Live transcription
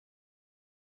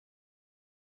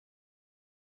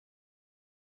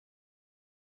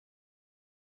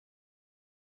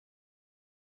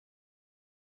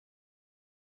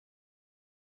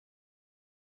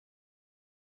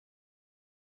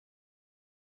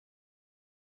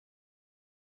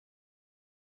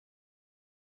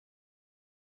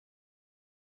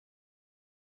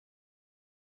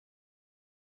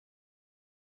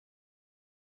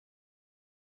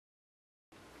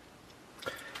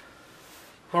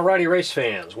Alrighty, race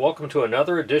fans, welcome to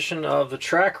another edition of the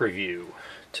track review.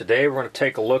 Today we're going to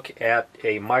take a look at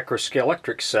a Micro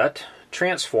Scalextric set,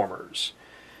 Transformers.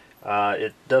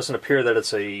 It doesn't appear that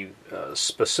it's a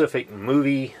specific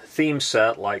movie theme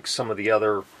set like some of the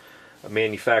other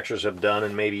manufacturers have done,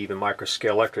 and maybe even Micro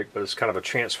Scalextric, but it's kind of a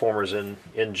Transformers in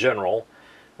general.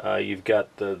 You've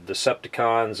got the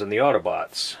Decepticons and the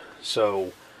Autobots.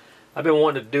 So I've been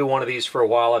wanting to do one of these for a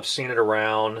while. I've seen it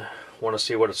around. Want to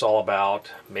see what it's all about.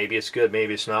 Maybe it's good,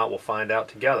 maybe it's not. We'll find out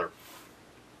together.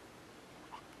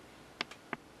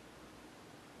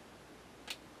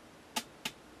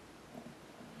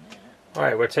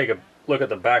 Alright, we'll take a look at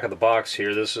the back of the box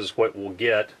here. This is what we'll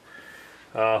get.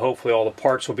 Hopefully all the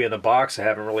parts will be in the box. I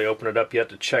haven't really opened it up yet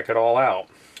to check it all out.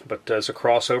 But it's a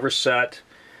crossover set.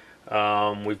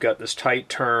 We've got this tight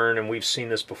turn, and we've seen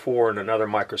this before in another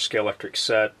Micro Scalextric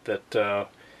set that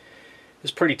is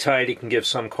pretty tight. It can give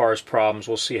some cars problems.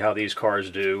 We'll see how these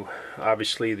cars do.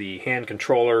 Obviously the hand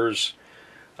controllers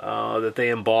that they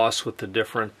emboss with the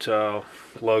different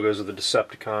logos of the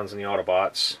Decepticons and the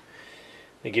Autobots.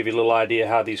 They give you a little idea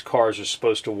how these cars are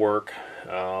supposed to work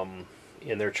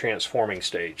in their transforming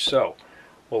stage. So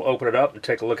we'll open it up and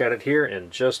take a look at it here in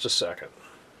just a second.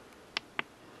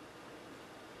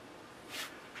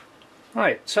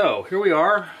 Alright, so here we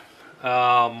are.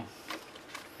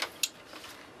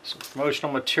 Some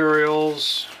promotional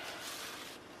materials,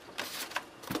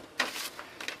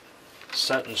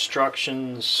 set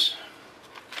instructions,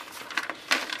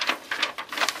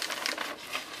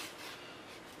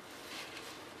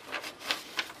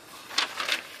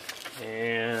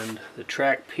 and the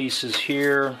track pieces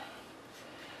here.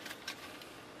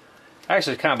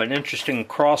 Actually, it's kind of an interesting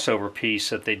crossover piece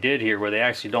that they did here, where they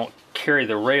actually don't carry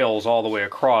the rails all the way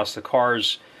across. The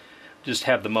cars just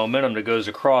have the momentum that goes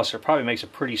across. It probably makes a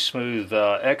pretty smooth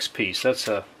X piece. That's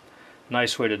a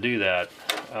nice way to do that.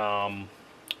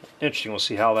 Interesting. We'll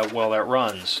see how well that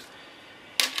runs.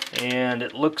 And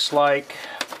it looks like,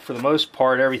 for the most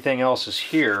part, everything else is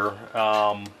here.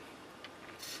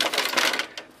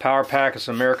 Power pack is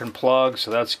an American plug, so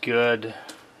that's good.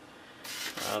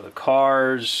 The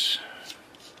cars,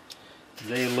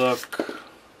 they look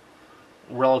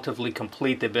relatively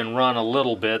complete. They've been run a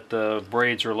little bit. The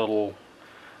braids are a little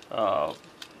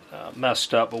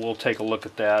messed up, but we'll take a look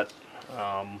at that.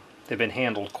 They've been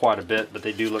handled quite a bit, but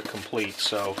they do look complete.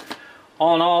 So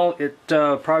all in all, it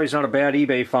probably is not a bad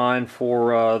eBay find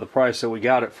for the price that we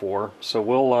got it for. So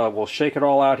we'll shake it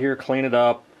all out here, clean it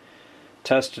up,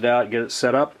 test it out, get it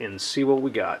set up, and see what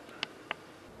we got.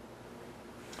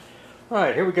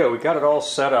 Alright, here we go. We got it all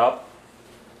set up,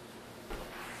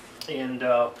 and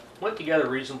went together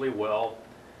reasonably well.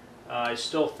 I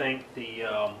still think the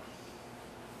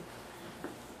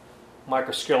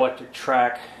Micro Scalextric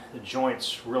track, the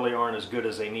joints really aren't as good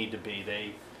as they need to be.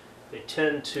 They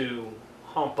tend to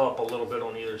hump up a little bit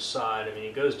on either side. I mean,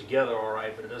 it goes together all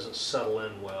right, but it doesn't settle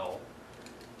in well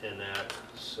in that.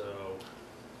 So,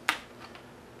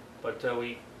 but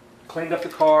we cleaned up the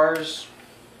cars,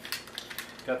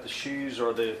 got the shoes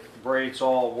or the braids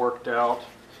all worked out.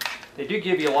 They do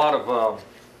give you a lot of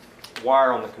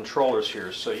wire on the controllers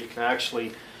here, so you can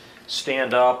actually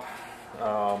stand up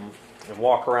and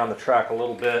walk around the track a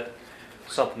little bit.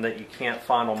 Something that you can't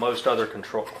find on most other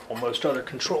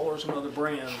controllers and other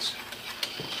brands.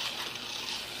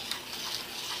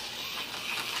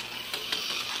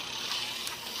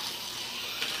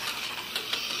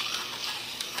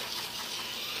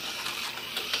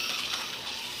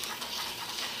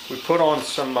 We put on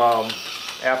some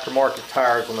aftermarket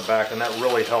tires on the back, and that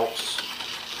really helps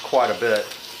quite a bit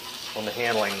on the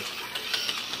handling.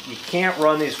 You can't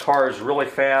run these cars really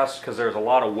fast because there's a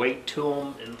lot of weight to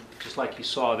them, and just like you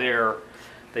saw there,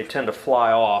 they tend to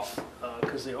fly off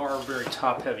because they are very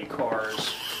top-heavy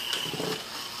cars.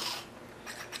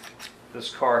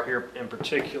 This car here in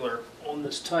particular, on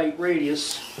this tight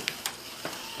radius,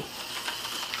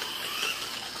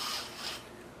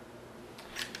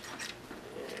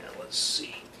 and let's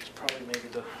see, it's probably maybe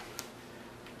the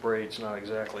braid's not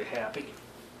exactly happy.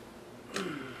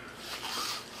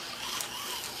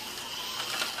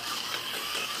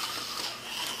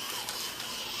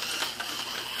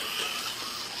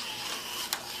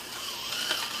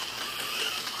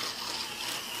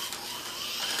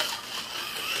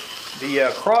 The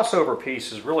crossover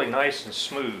piece is really nice and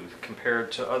smooth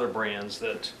compared to other brands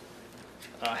that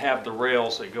have the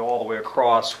rails that go all the way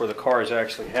across, where the cars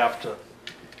actually have to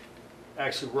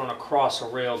run across a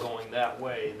rail going that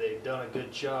way. They've done a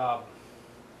good job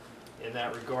in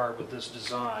that regard with this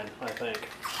design, I think.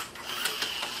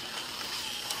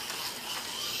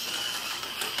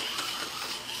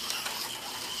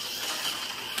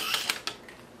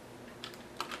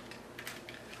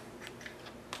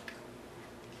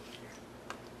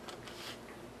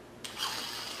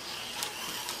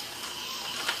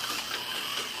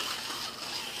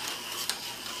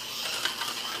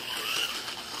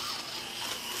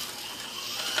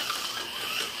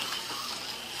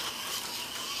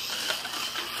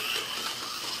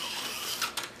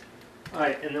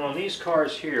 Alright, and then on these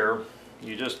cars here,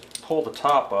 you just pull the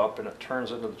top up and it turns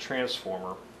into the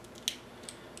transformer.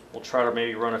 We'll try to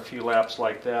maybe run a few laps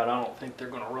like that. I don't think they're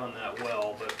going to run that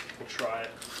well, but we'll try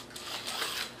it.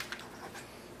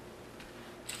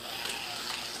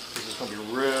 This is going to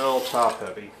be real top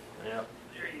heavy. Yep,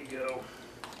 there you go.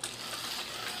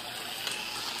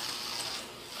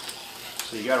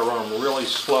 So you got to run them really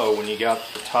slow when you got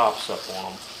the tops up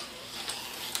on them.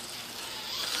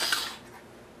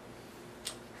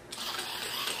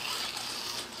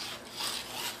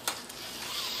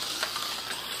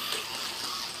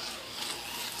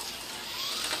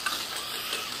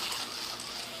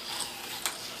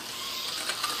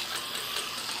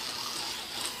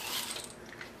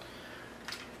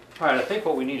 Alright, I think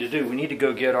what we need to do, we need to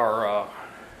go get our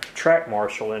track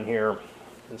marshal in here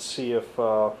and see if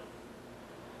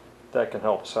that can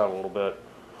help us out a little bit.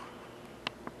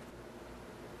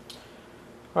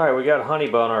 Alright, we got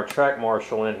Honeybun, our track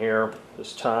marshal, in here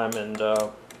this time, and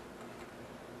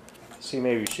see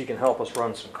maybe she can help us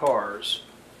run some cars.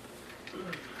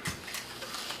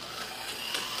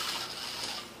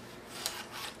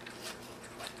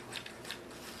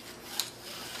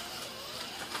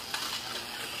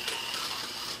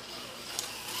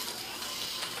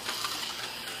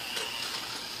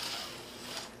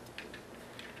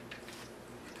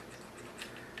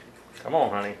 Come on,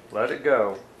 honey. Let it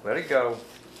go. Let it go.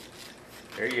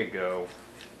 There you go.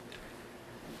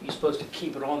 You're supposed to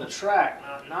keep it on the track,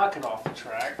 not knock it off the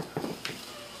track.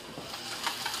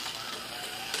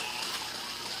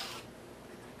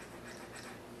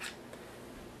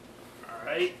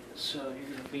 Alright, so you're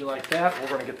going to be like that. We're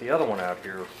going to get the other one out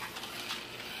here.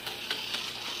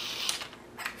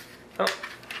 Oh,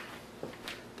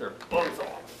 they're both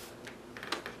off.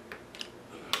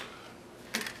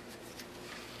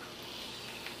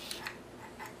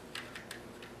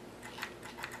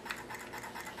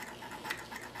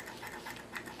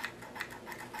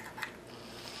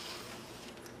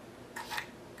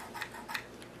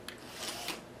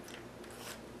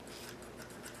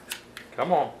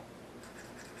 Come on.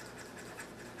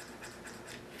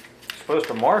 You're supposed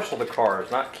to marshal the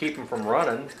cars, not keep them from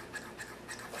running.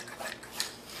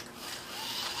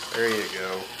 There you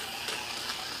go.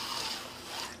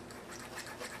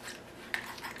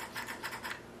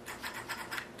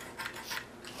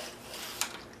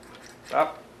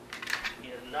 Up.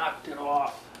 You knocked it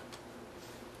off.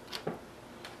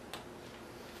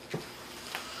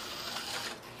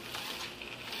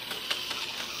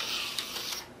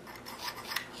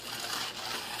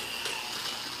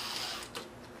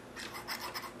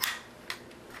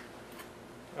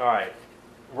 Alright,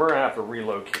 we're going to have to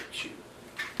relocate you.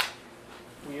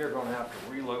 We are going to have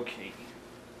to relocate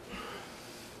you.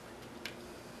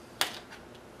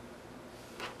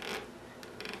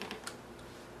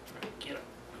 Get up.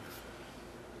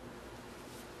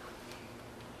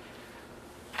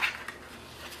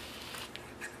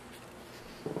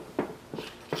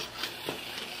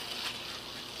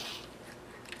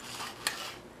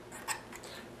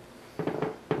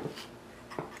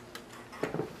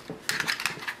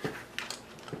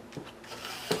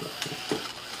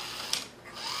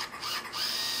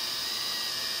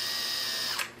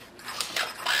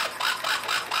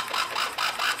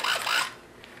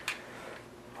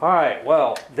 Alright,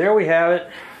 well, there we have it.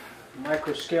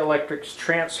 Micro Scalextric's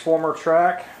transformer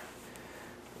track.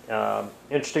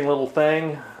 Interesting little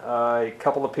thing. A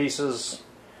couple of pieces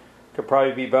could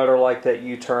probably be better, like that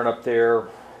U-turn up there.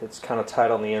 It's kind of tight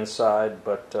on the inside,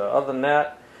 but other than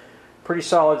that, pretty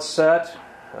solid set.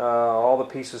 All the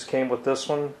pieces came with this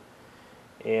one,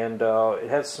 and it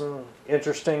has some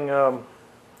interesting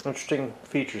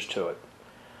features to it.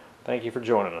 Thank you for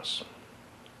joining us.